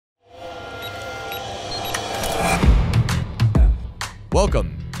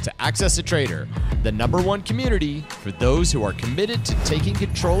Welcome to AccessATrader, the #1 community for those who are committed to taking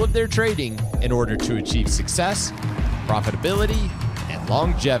control of their trading in order to achieve success, profitability, and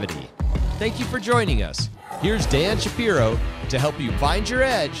longevity. Thank you for joining us. Here's Dan Shapiro to help you find your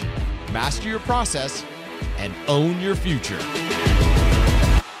edge, master your process, and own your future.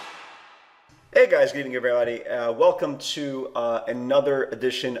 Hey guys, good evening everybody. Welcome to another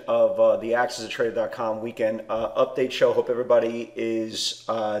edition of the AccessATrader.com weekend update show. Hope everybody is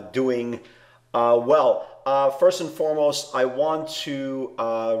doing well. First and foremost, I want to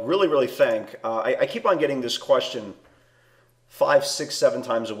really thank, I keep on getting this question 5, 6, 7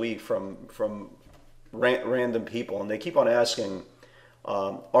 times a week from random people, and they keep on asking,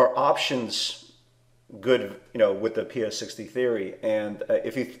 are options good, with the PS60 theory? And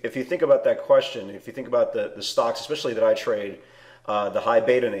if you think about that question, if you think about the stocks, especially that I trade, the high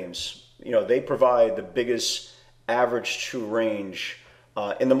beta names, they provide the biggest average true range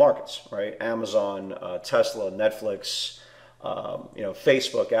in the markets, right? Amazon, Tesla, Netflix,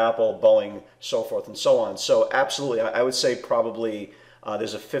 Facebook, Apple, Boeing, so forth and so on. So absolutely, I would say probably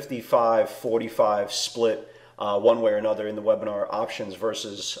there's a 55-45 split one way or another in the webinar options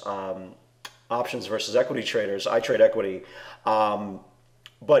versus equity traders. I trade equity,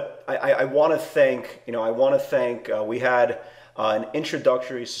 but I want to thank, we had an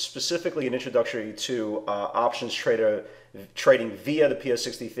introductory, specifically an introductory to options trading via the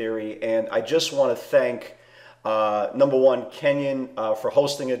PS60 theory, and I just want to thank #1 Kenyon for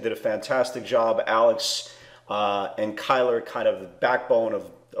hosting it. Did a fantastic job. Alex and Kyler, kind of the backbone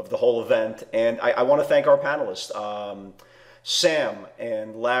of the whole event, and I want to thank our panelists. Sam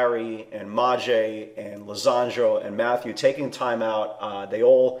and Larry and Majay and Lizandro and Matthew taking time out. They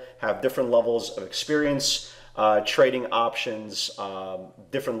all have different levels of experience trading options,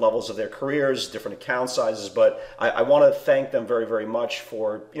 different levels of their careers, different account sizes. But I want to thank them very much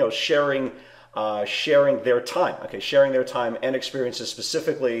for sharing their time. Okay, sharing their time and experiences,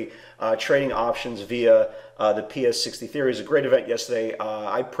 specifically trading options via the PS60 theory. It was a great event yesterday.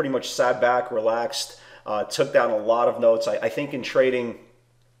 I pretty much sat back, relaxed. Took down a lot of notes. I think in trading,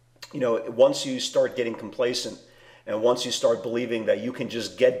 once you start getting complacent and once you start believing that you can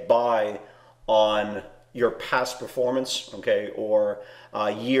just get by on your past performance, okay, or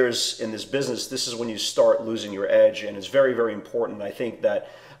years in this business, this is when you start losing your edge. And it's very important. I think that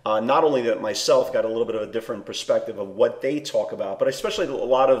not only that myself got a little bit of a different perspective of what they talk about, but especially a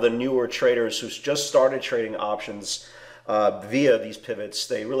lot of the newer traders who's just started trading options via these pivots,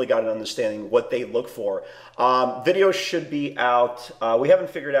 they really got an understanding what they look for. Videos should be out. We haven't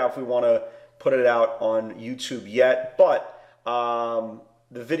figured out if we want to put it out on YouTube yet, but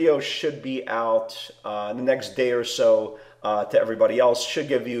the video should be out in the next day or so to everybody else. Should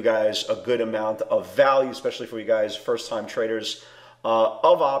give you guys a good amount of value, especially for you guys first-time traders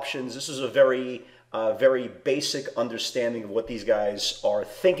of options. This is a very basic understanding of what these guys are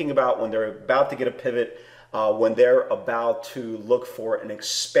thinking about when they're about to get a pivot, when they're about to look for an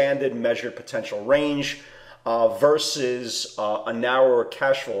expanded measured potential range versus a narrower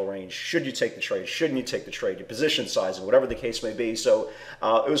cash flow range. Should you take the trade? Shouldn't you take the trade? Your position size, and whatever the case may be. So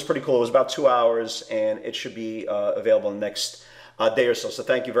it was pretty cool. It was about 2 hours, and it should be available in the next day or so. So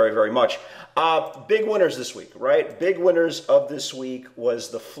thank you very much. Big winners this week, right? Big winners of this week was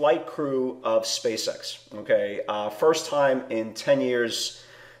the flight crew of SpaceX. Okay, first time in 10 years,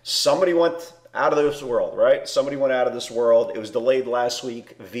 somebody went out of this world, right? Somebody went out of this world. It was delayed last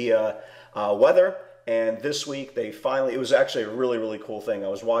week via weather, and this week they finally, it was actually a really cool thing. I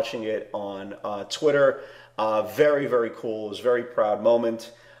was watching it on Twitter. Very cool. It was a very proud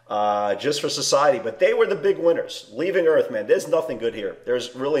moment just for society, but they were the big winners. Leaving Earth, man, there's nothing good here.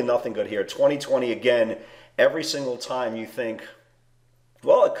 There's really nothing good here. 2020, again, every single time you think,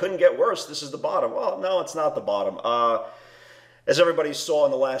 well, it couldn't get worse. This is the bottom. Well, no, it's not the bottom. As everybody saw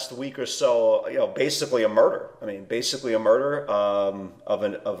in the last week or so, basically a murder. I mean, basically a murder of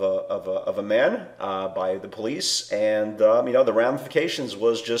a man by the police, and the ramifications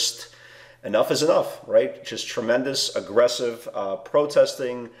was just enough is enough, right? Just tremendous, aggressive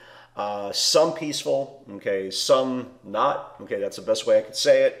protesting. Some peaceful, okay, some not. Okay, that's the best way I could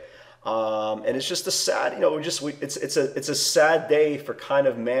say it. And it's just a sad, it's a sad day for kind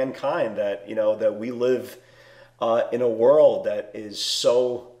of mankind that that we live in a world that is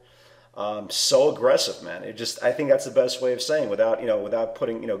so aggressive, man. I think that's the best way of saying, without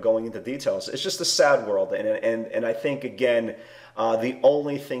putting, going into details. It's just a sad world, and I think again, the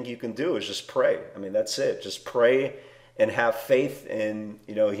only thing you can do is just pray. I mean, that's it. Just pray and have faith in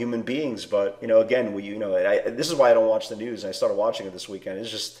human beings. But again, this is why I don't watch the news. And I started watching it this weekend. It's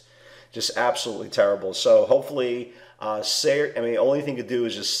just just absolutely terrible. So hopefully, only thing to do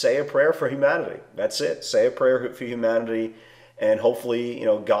is just say a prayer for humanity. That's it. Say a prayer for humanity, and hopefully,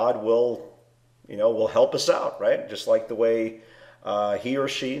 God will help us out, right? Just like the way he or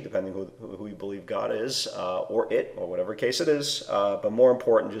she, depending who you believe God is, or it, or whatever case it is. But more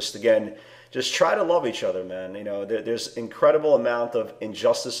important, just try to love each other, man. There's incredible amount of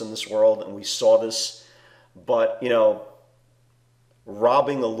injustice in this world, and we saw this. But,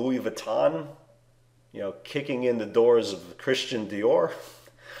 robbing a Louis Vuitton, kicking in the doors of Christian Dior,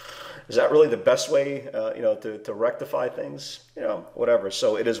 is that really the best way, to rectify things? Whatever.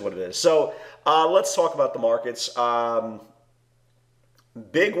 So it is what it is. So let's talk about the markets.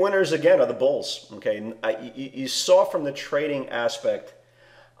 Big winners again are the bulls. Okay, you saw from the trading aspect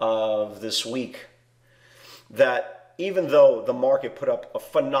of this week that even though the market put up a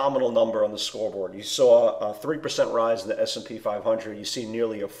phenomenal number on the scoreboard, you saw a 3% rise in the S&P 500, you see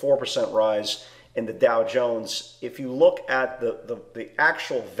nearly a 4% rise in the Dow Jones. If you look at the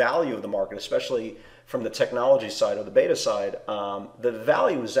actual value of the market, especially from the technology side or the beta side, the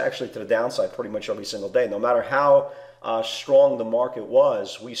value is actually to the downside pretty much every single day. No matter how strong the market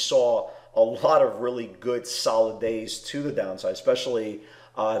was, we saw a lot of really good solid days to the downside, especially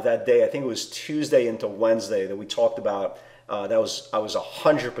that day. I think it was Tuesday into Wednesday that we talked about. I was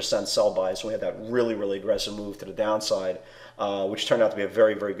 100% sell buy, so we had that really, really aggressive move to the downside, which turned out to be a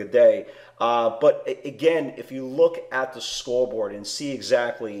very, very good day. But again, if you look at the scoreboard and see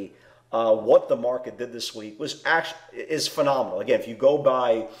exactly what the market did this week is phenomenal. Again, if you go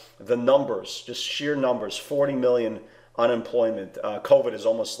by the numbers, just sheer numbers, 40 million unemployment. COVID is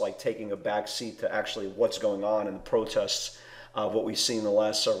almost like taking a back seat to actually what's going on in the protests of what we've seen in the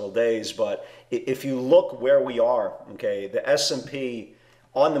last several days. But if you look where we are, okay, the S&P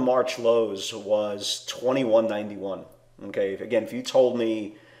on the March lows was 2191. Okay, again, if you told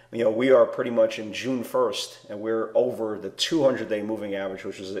me, we are pretty much in June 1st and we're over the 200-day moving average,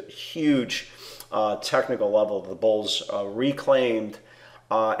 which is a huge technical level the bulls reclaimed,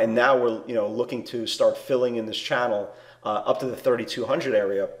 and now we're looking to start filling in this channel up to the 3200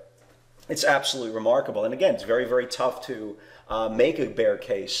 area. It's absolutely remarkable. And again, it's very, very tough to make a bear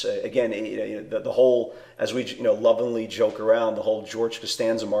case. Again, the whole, as we lovingly joke around, the whole George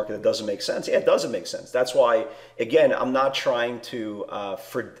Costanza market, that doesn't make sense. Yeah, it doesn't make sense. That's why, again, I'm not trying to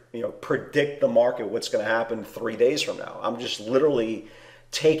predict the market, what's going to happen 3 days from now. I'm just literally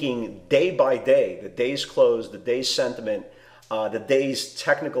taking day by day, the day's close, the day's sentiment, the day's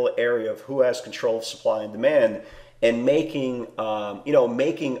technical area of who has control of supply and demand, and making a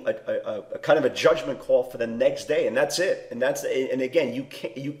kind of a judgment call for the next day, and that's it. And again,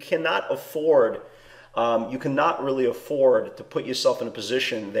 you cannot really afford to put yourself in a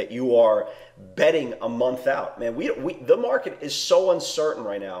position that you are betting a month out. Man, the market is so uncertain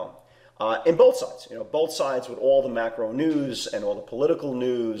right now, in both sides. Both sides with all the macro news and all the political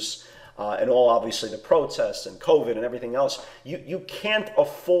news. And all obviously the protests and COVID and everything else, you can't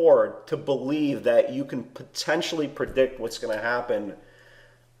afford to believe that you can potentially predict what's going to happen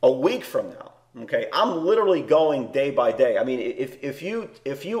a week from now. Okay, I'm literally going day by day. I mean, if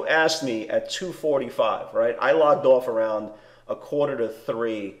you asked me at 2:45, right? I logged off around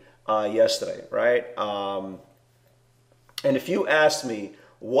 2:45 yesterday, right? And if you asked me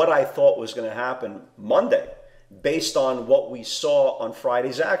what I thought was going to happen Monday, based on what we saw on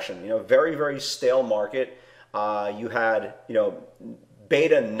Friday's action, very, very stale market. You had,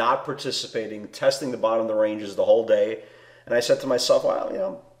 beta not participating, testing the bottom of the ranges the whole day. And I said to myself,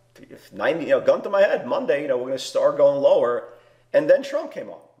 well, if 90, gun to my head, Monday, we're going to start going lower. And then Trump came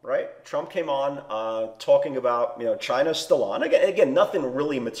on, right? Trump came on talking about, China's still on. Again, nothing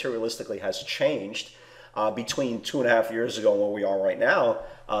really materialistically has changed between 2.5 years ago and where we are right now.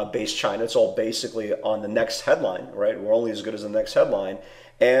 Based China, it's all basically on the next headline, right? We're only as good as the next headline.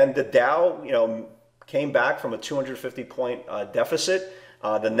 And the Dow, came back from a 250 point deficit.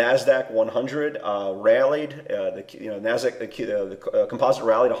 The Nasdaq 100 rallied. The composite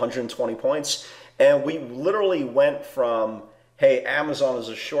rallied 120 points, and we literally went from, hey, Amazon is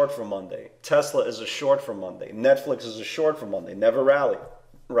a short for Monday, Tesla is a short for Monday, Netflix is a short for Monday, never rallied,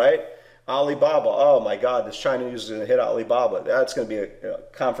 right? Alibaba, oh my God, this China news is going to hit Alibaba. That's going to be a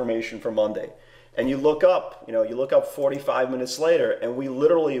confirmation for Monday. And you look up, 45 minutes later, and we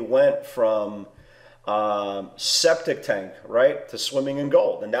literally went from septic tank, right, to swimming in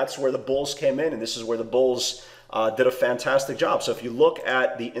gold. And that's where the bulls came in, and this is where the bulls did a fantastic job. So if you look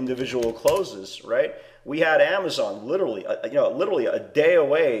at the individual closes, right, we had Amazon literally a day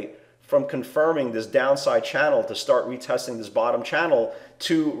away from confirming this downside channel to start retesting this bottom channel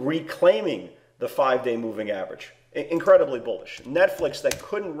to reclaiming the 5-day moving average. incredibly bullish. Netflix, that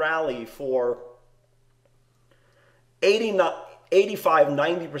couldn't rally for 85,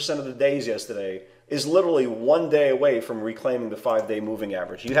 90% of the days yesterday, is literally 1 day away from reclaiming the 5-day moving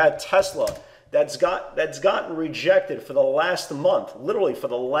average. You had Tesla that's gotten rejected for the last month, literally for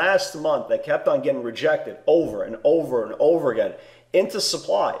the last month, that kept on getting rejected over and over and over again into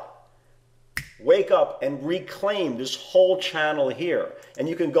supply. Wake up and reclaim this whole channel here. And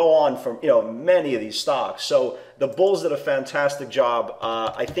you can go on from, many of these stocks. So the bulls did a fantastic job.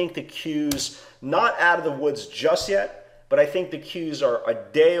 I think the Qs, not out of the woods just yet, but I think the Qs are a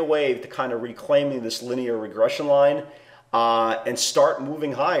day away to kind of reclaiming this linear regression line and start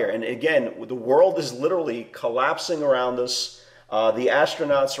moving higher. And again, the world is literally collapsing around us. The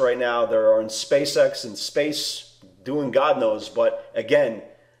astronauts right now, they're in SpaceX and space doing God knows. But again,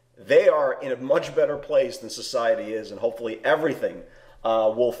 they are in a much better place than society is, and hopefully everything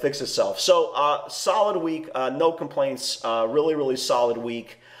will fix itself. So solid week, no complaints, really, really solid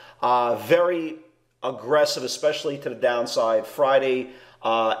week. Very aggressive, especially to the downside. Friday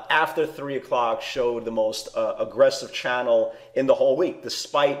after 3 o'clock showed the most aggressive channel in the whole week,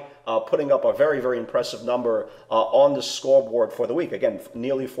 despite putting up a very, very impressive number on the scoreboard for the week. Again,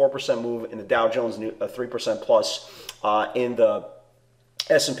 nearly 4% move in the Dow Jones, 3% plus in the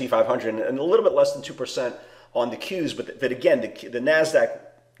S&P 500, and a little bit less than 2% on the Qs. But again, the NASDAQ,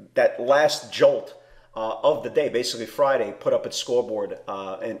 that last jolt of the day, basically Friday, put up its scoreboard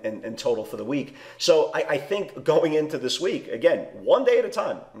in total for the week. So I think going into this week, again, 1 day at a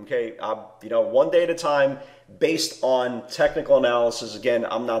time, okay? 1 day at a time based on technical analysis. Again,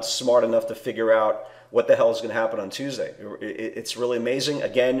 I'm not smart enough to figure out what the hell is going to happen on Tuesday. It's really amazing.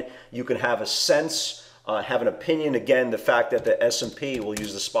 Again, you can have a sense, have an opinion. Again, the fact that the S&P, will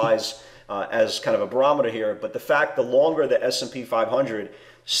use the SPYs as kind of a barometer here, but the fact the longer the S&P 500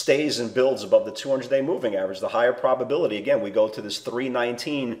 stays and builds above the 200-day moving average, the higher probability, again, we go to this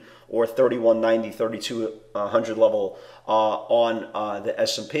 319 or 3190, 3200 level on the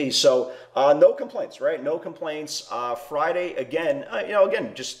S&P. So no complaints, right? No complaints. Friday, again,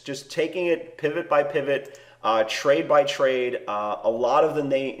 again, just taking it pivot by pivot, trade by trade. A lot of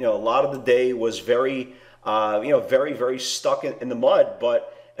the day was very, very, very stuck in the mud.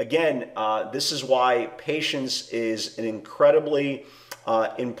 But again, this is why patience is an incredibly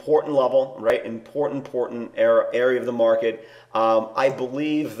important level, right? Important area of the market. I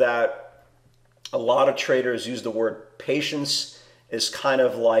believe that a lot of traders use the word patience is kind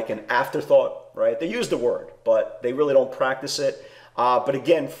of like an afterthought, right? They use the word, but they really don't practice it. But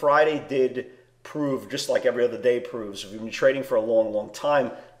again, Friday did prove, just like every other day proves, if you've been trading for a long, long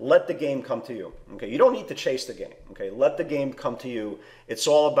time, let the game come to you. Okay, you don't need to chase the game. Okay, let the game come to you. It's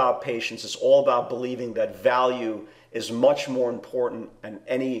all about patience. It's all about believing that value is much more important than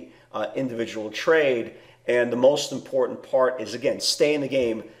any individual trade. And the most important part is, again, stay in the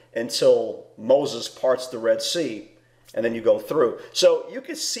game until Moses parts the Red Sea, and then you go through. So you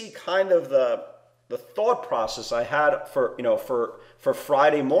can see kind of the thought process I had for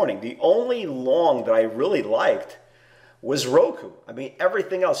Friday morning. The only long that I really liked was Roku. I mean,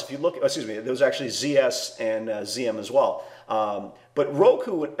 everything else, if you look, there was actually ZS and ZM as well. But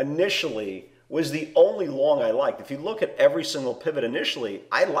Roku initially was the only long I liked. If you look at every single pivot initially,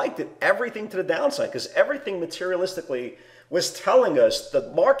 I liked it, everything to the downside, because everything materialistically was telling us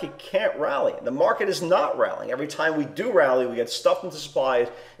the market can't rally. The market is not rallying. Every time we do rally, we get stuffed into supplies,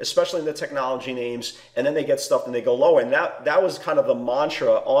 especially in the technology names, and then they get stuffed and they go lower. And that was kind of the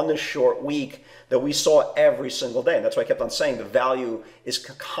mantra on this short week that we saw every single day. And that's why I kept on saying the value is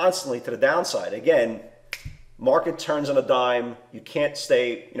constantly to the downside. Again, market turns on a dime. You can't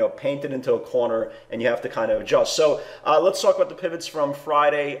stay, painted into a corner, and you have to kind of adjust. So let's talk about the pivots from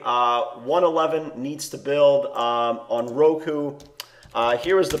Friday. 111 needs to build on Roku.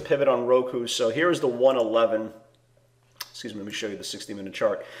 Here is the pivot on Roku. So here is the 111. Excuse me, let me show you the 60-minute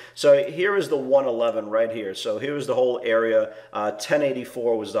chart. So here is the 111 right here. So here's the whole area.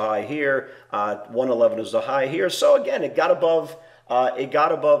 1084 was the high here. 111 is the high here. So again, it got above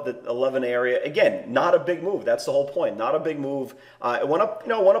the 11 area. Again, not a big move. That's the whole point. Not a big move. It went up,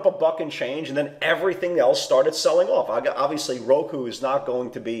 went up a buck and change, and then everything else started selling off. Obviously, Roku is not going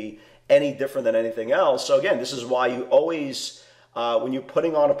to be any different than anything else. So again, this is why you always, when you're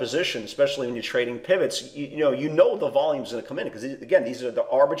putting on a position, especially when you're trading pivots, you know the volume's going to come in, because again, these are the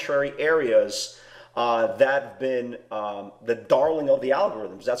arbitrary areas that have been the darling of the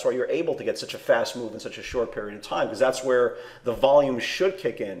algorithms. That's why you're able to get such a fast move in such a short period of time, because that's where the volume should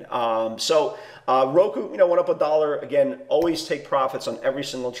kick in. So Roku, went up $1. Again, always take profits on every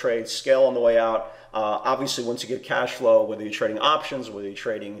single trade, scale on the way out. Obviously, once you get cash flow, whether you're trading options, whether you're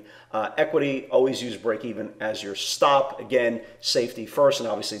trading equity, always use break even as your stop. Again, safety first, and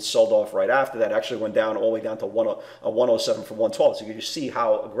obviously it sold off right after that. Actually went down all the way down to 107 from 112. So you can just see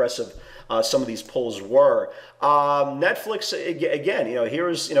how aggressive some of these pulls were. Netflix again. Here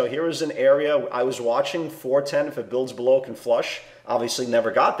is an area I was watching. 410. If it builds below, can flush. Obviously,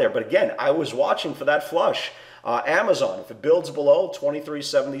 never got there. But again, I was watching for that flush. Amazon, if it builds below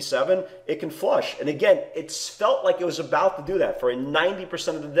 2377, it can flush. And again, it's felt like it was about to do that for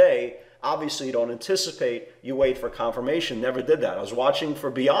 90% of the day. Obviously, you don't anticipate, you wait for confirmation. Never did that. I was watching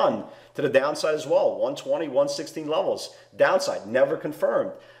for beyond to the downside as well. 120, 116 levels. Downside, never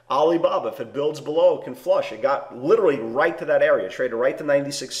confirmed. Alibaba, if it builds below, it can flush. It got literally right to that area. Traded right to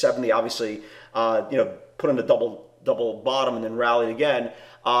 96.70. Obviously, put in the double bottom and then rallied again.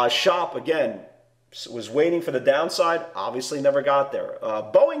 Shop, again, was waiting for the downside, obviously never got there.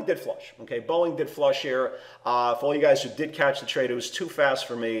 Boeing did flush. Okay, Boeing did flush here. For all you guys who did catch the trade, it was too fast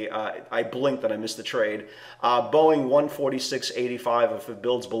for me. I blinked and I missed the trade. Boeing 146.85, if it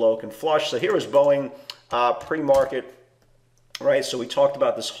builds below, can flush. So here is Boeing pre-market, right? So we talked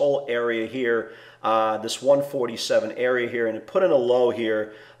about this whole area here, this 147 area here, and it put in a low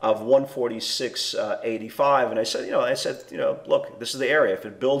here of 146.85. And I said, look, this is the area. If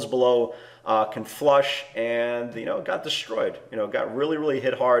it builds below, can flush, and it got destroyed. Got really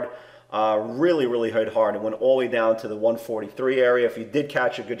hit hard, really hit hard, and went all the way down to the 143 area. If you did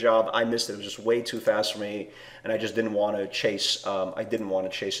catch a good job, I missed it. It was just way too fast for me, and I just didn't want to chase. I didn't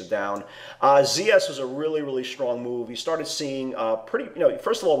want to chase it down. ZS was a really strong move. We started seeing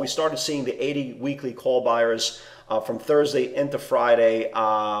first of all, we started seeing the 80 weekly call buyers from Thursday into Friday,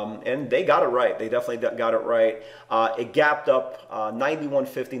 and they got it right. They definitely got it right. It gapped up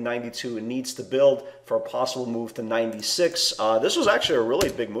 91.50, 92. It needs to build for a possible move to 96. This was actually a really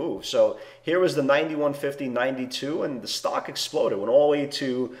big move. So here was the 91.50, 92, and the stock exploded. Went all the way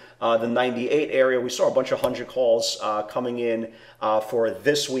to the 98 area. We saw a bunch of 100 calls coming in for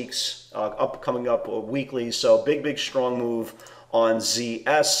this week's coming up weekly. So big strong move on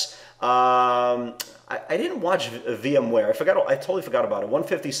ZS. I didn't watch VMware. I totally forgot about it.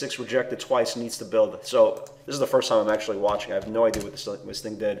 156 rejected twice, needs to build. So this is the first time I'm actually watching. I have no idea what this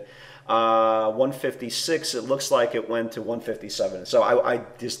thing did. 156, it looks like it went to 157. So I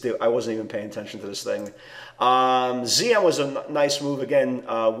wasn't even paying attention to this thing. ZM was a nice move again.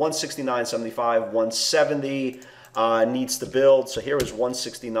 169.75, 170. Needs to build. So here is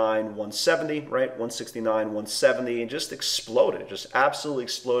 169, 170, right? 169, 170, and just exploded. Just absolutely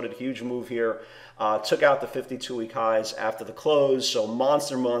exploded. Huge move here. Took out the 52-week highs after the close. So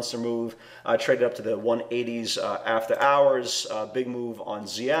monster move. Traded up to the 180s after hours. Big move on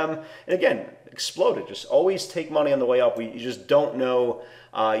ZM. And again, exploded. Just always take money on the way up. You just don't know.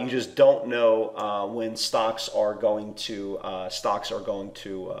 When stocks are going to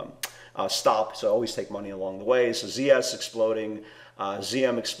stop. So always take money along the way. So ZS exploding,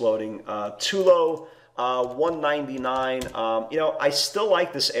 ZM exploding. Tulo 199. I still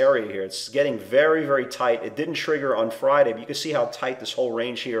like this area here. It's getting very tight. It didn't trigger on Friday, but you can see how tight this whole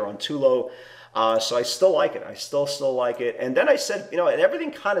range here on Tulo. So I still like it. I still like it. And then I said, and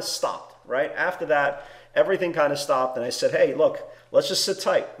everything kind of stopped right after that. Everything kind of stopped, and I said, hey, look, let's just sit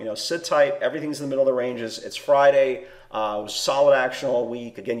tight. Sit tight. Everything's in the middle of the ranges. It's Friday. It was solid action all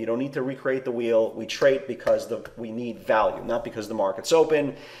week. Again, you don't need to recreate the wheel. We trade because we need value, not because the market's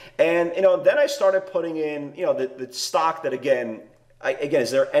open. And then I started putting in the stock that again,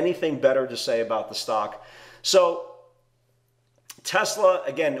 is there anything better to say about the stock? So Tesla,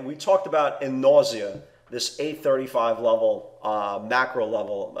 again, we talked about in nausea this 835 level, macro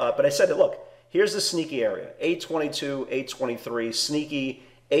level, but I said that look. Here's the sneaky area, 822, 823, sneaky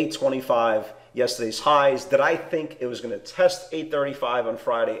 825, yesterday's highs. Did I think it was going to test 835 on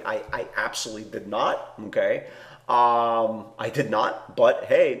Friday? I absolutely did not, okay? I did not, but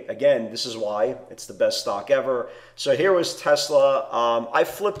hey, again, this is why it's the best stock ever. So here was Tesla. I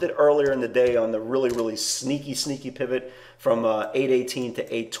flipped it earlier in the day on the really sneaky pivot from 818 to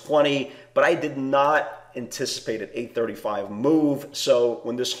 820, but I did not anticipated 835 move. So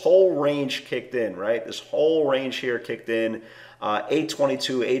when this whole range kicked in, right? This whole range here kicked in,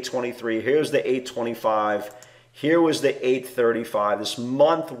 822, 823. Here's the 825. Here was the 835. This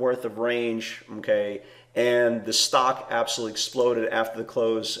month worth of range, okay? And the stock absolutely exploded after the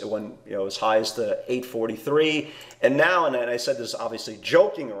close. It went, as high as to 843. And now, and I said this obviously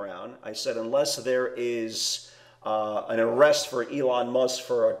joking around, I said unless there is an arrest for Elon Musk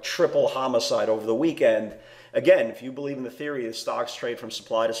for a triple homicide over the weekend, again, if you believe in the theory that stocks trade from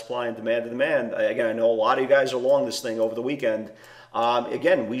supply to supply and demand to demand, again, I know a lot of you guys are long this thing over the weekend.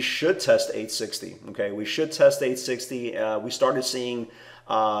 Again, we should test 860. Okay, we should test 860. We started seeing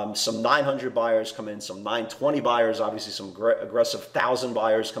some 900 buyers come in, some 920 buyers, obviously some aggressive 1,000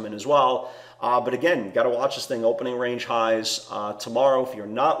 buyers come in as well. But again, got to watch this thing opening range highs tomorrow if you're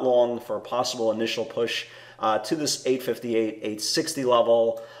not long for a possible initial push to this 858, 860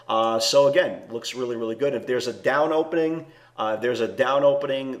 level. So again, looks really, really good. If there's a down opening, that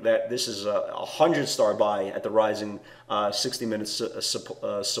this is a 100-star buy at the rising 60 minutes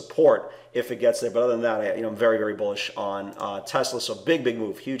support if it gets there. But other than that, I'm very, very bullish on Tesla. So big, big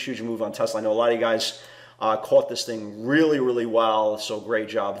move, huge, huge move on Tesla. I know a lot of you guys caught this thing really, really well. So great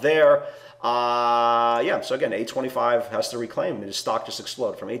job there. Yeah, so again, 825 has to reclaim. The stock just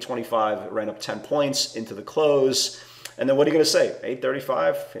exploded from 825. It ran up 10 points into the close. And then what are you going to say?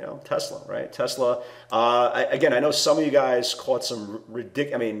 835, Tesla, right? Tesla. Again, I know some of you guys caught some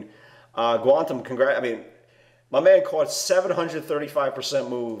ridiculous. Quantum, my man caught 735%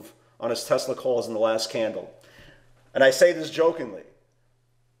 move on his Tesla calls in the last candle. And I say this jokingly.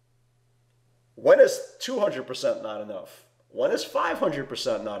 When is 200% not enough? When is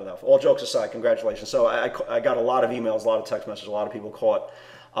 500% not enough? All jokes aside, congratulations. So I got a lot of emails, a lot of text messages, a lot of people caught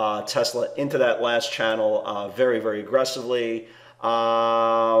Tesla into that last channel very, very aggressively.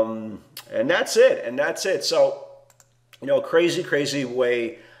 And that's it. So, crazy, crazy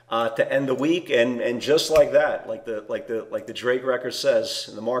way to end the week. And just like that, like the Drake record says,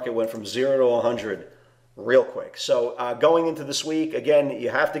 the market went from 0 to 100 real quick. So going into this week, again,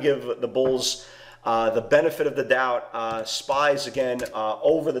 you have to give the bulls the benefit of the doubt. SPYs again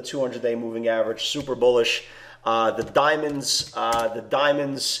over the 200-day moving average, super bullish. The diamonds,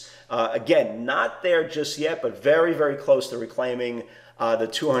 again, not there just yet, but very, very close to reclaiming the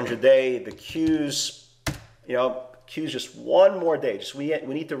 200-day. The Qs, Qs just one more day. Just we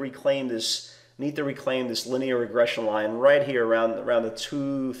need to reclaim this. This linear regression line right here around the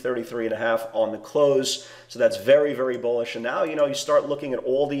 233.5 on the close. So that's very, very bullish. And now you start looking at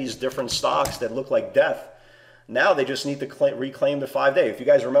all these different stocks that look like death. Now they just need to reclaim the 5-day. If you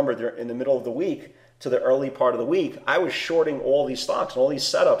guys remember, they're in the middle of the week to the early part of the week, I was shorting all these stocks and all these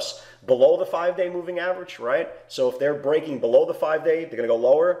setups below the 5-day moving average, right? So if they're breaking below the 5-day, they're going to go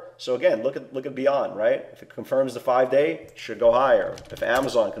lower. So again, look at beyond, right? If it confirms the 5-day, it should go higher. If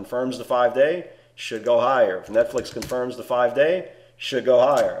Amazon confirms the 5-day, should go higher. If Netflix confirms the 5-day, should go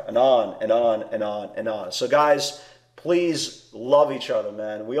higher, and on and on and on and on. So guys, please love each other,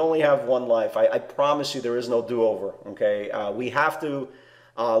 man. We only have one life. I promise you there is no do-over, okay? We have to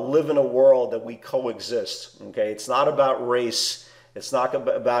live in a world that we coexist, okay? It's not about race. It's not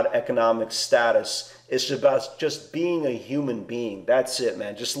about economic status. It's about just being a human being. That's it,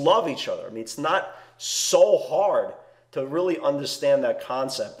 man. Just love each other. It's not so hard to really understand that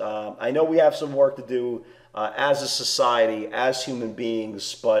concept. I know we have some work to do as a society, as human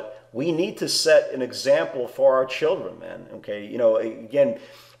beings, but we need to set an example for our children, man, okay? Again,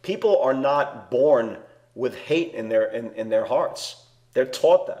 people are not born with hate in their hearts. They're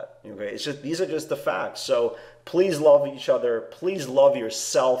taught that. Okay, these are just the facts. So please love each other. Please love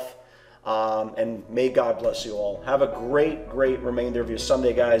yourself, and may God bless you all. Have a great, great remainder of your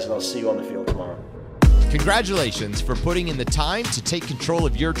Sunday, guys, and I'll see you on the field tomorrow. Congratulations for putting in the time to take control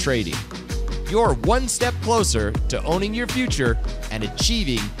of your trading. You're one step closer to owning your future and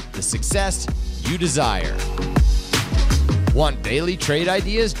achieving the success you desire. Want daily trade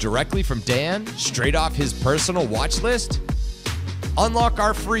ideas directly from Dan, straight off his personal watch list? Unlock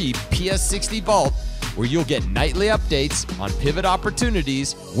our free PS60 Vault, where you'll get nightly updates on pivot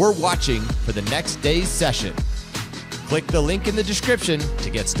opportunities we're watching for the next day's session. Click the link in the description to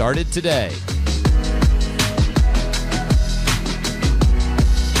get started today.